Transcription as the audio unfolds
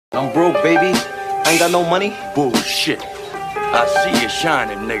I'm broke, baby. I ain't got no money. Bullshit. I see you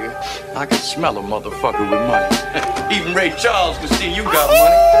shining, nigga. I can smell a motherfucker with money. Even Ray Charles can see you got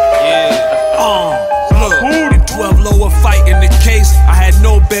money. Yeah. Look, in 12 lower fight in the case, I had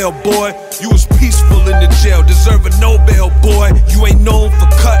no bail, boy. You was peaceful in the jail, deserve a Nobel, boy. You ain't known for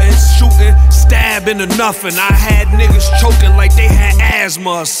cutting, shooting, stabbing or nothing. I had niggas choking like they had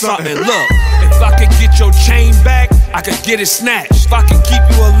asthma or something. Look, if I could get your chain back, I could get it snatched. If I could keep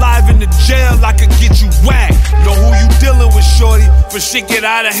you alive in the jail, I could get you whacked. Know who you dealing with, shorty? For shit get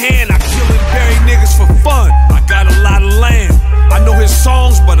out of hand, I kill and bury niggas for fun. I got a lot of land. I know his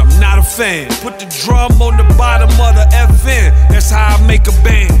songs, but I'm not a fan. Put the drum on the bottom of the FN. That's how I make a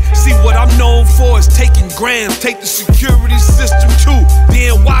band. See, what I'm known for is taking grams. Take the security system too.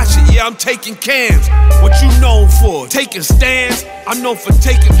 Then watch it, yeah, I'm taking cams. What you known for? Taking stands? I'm known for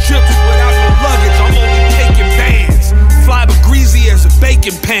taking trips without no luggage. I'm only taking bands. Fly but greasy as a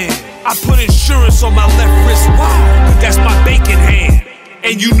bacon pan. I put insurance on my left wrist. Why? But that's my bacon hand.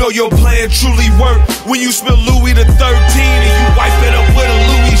 And you know your plan truly worked when you spill Louis the 13 and you wipe it up with a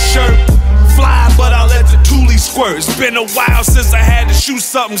Louis shirt. Fly, but I let the Thule squirt. It's been a while since I had to shoot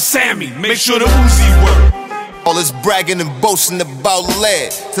something Sammy. Make sure the Uzi work. All this bragging and boasting about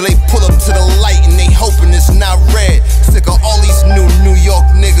lead, till they pull up to the light and they hoping it's not red. Sick of all these New York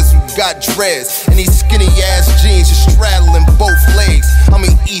niggas who got dreads and these skinny ass jeans just straddling both legs. I'm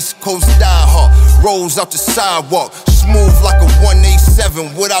an East Coast diehard, rolls out the sidewalk, smooth like a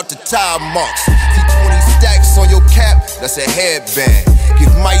 187 without the tire marks. See 20 stacks on your cap, that's a headband.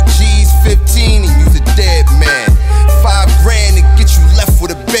 Give Mike G's 15 and use a dead man. 5 grand to get you left with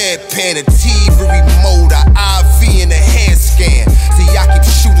a bedpan, a TV remote, a IV and a hand scan. See, I keep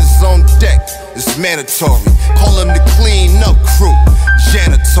shooters on deck, it's mandatory. Call them the clean up crew,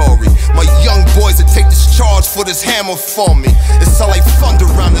 janitory. My young boys that take this charge for this hammer for me. It sound like thunder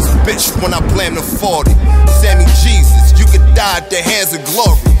around this bitch when I blam the 40. Sammy Gezus, you could die at the hands of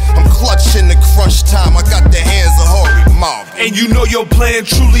glory. I'm clutching the crunch time, I got the hands of Hori Mob. And you know your plan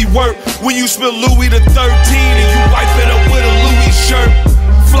truly worked when you spill Louis the 13 and you wipe it up with a Louis shirt.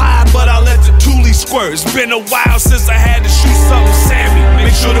 Fly, but I let the Thule squirt. It's been a while since I had to shoot something Sammy.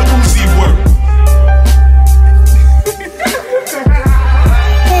 Make sure the Uzi work.